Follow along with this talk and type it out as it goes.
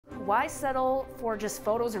Why settle for just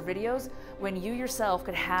photos or videos when you yourself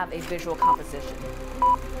could have a visual composition?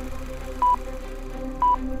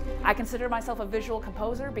 I consider myself a visual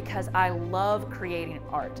composer because I love creating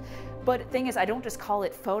art. But the thing is, I don't just call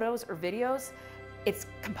it photos or videos, it's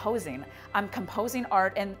composing. I'm composing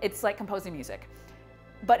art, and it's like composing music.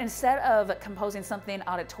 But instead of composing something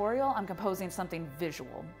auditorial, I'm composing something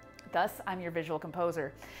visual. Thus, I'm your visual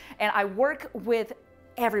composer. And I work with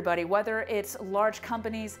everybody, whether it's large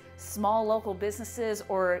companies, small local businesses,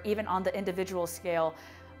 or even on the individual scale.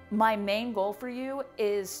 My main goal for you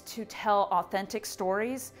is to tell authentic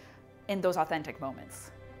stories in those authentic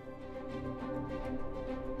moments.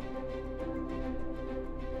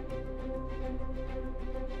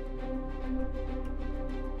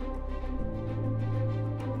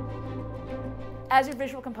 As your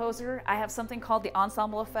visual composer, I have something called the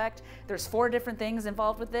ensemble effect. There's 4 different things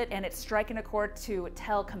involved with it, and it's striking a chord to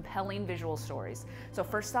tell compelling visual stories. So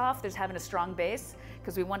first off, there's having a strong base,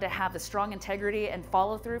 because we want to have the strong integrity and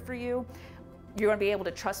follow through for you. You're going to be able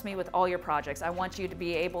to trust me with all your projects. I want you to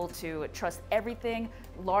be able to trust everything,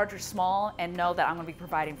 large or small, and know that I'm going to be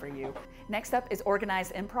providing for you. Next up is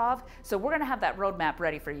organized improv. So we're going to have that roadmap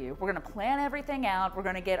ready for you. We're going to plan everything out. We're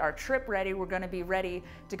going to get our trip ready. We're going to be ready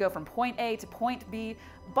to go from point A to point B,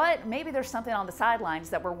 but maybe there's something on the sidelines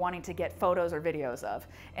that we're wanting to get photos or videos of.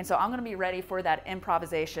 And so I'm going to be ready for that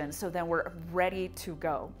improvisation, so then we're ready to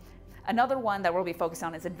go. Another one that we'll be focused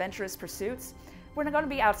on is adventurous pursuits. We're going to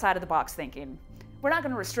be outside of the box thinking. We're not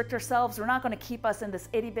going to restrict ourselves. We're not going to keep us in this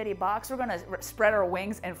itty bitty box. We're going to spread our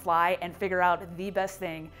wings and fly and figure out the best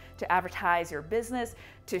thing to advertise your business,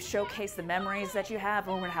 to showcase the memories that you have,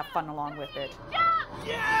 and we're going to have fun along with it.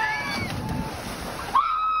 Yeah!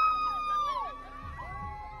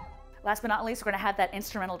 Last but not least, we're going to have that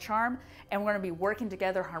instrumental charm, and we're going to be working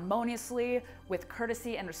together harmoniously with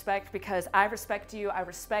courtesy and respect, because I respect you, I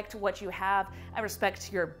respect what you have, I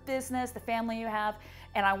respect your business, the family you have,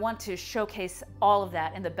 and I want to showcase all of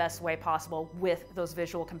that in the best way possible with those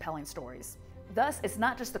visual compelling stories. Thus, it's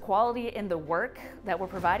not just the quality in the work that we're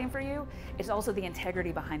providing for you, it's also the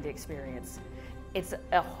integrity behind the experience. It's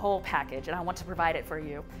a whole package, and I want to provide it for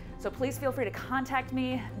you. So please feel free to contact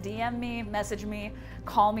me, DM me, message me,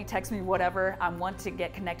 call me, text me, whatever. I want to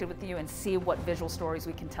get connected with you and see what visual stories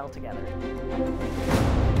we can tell together.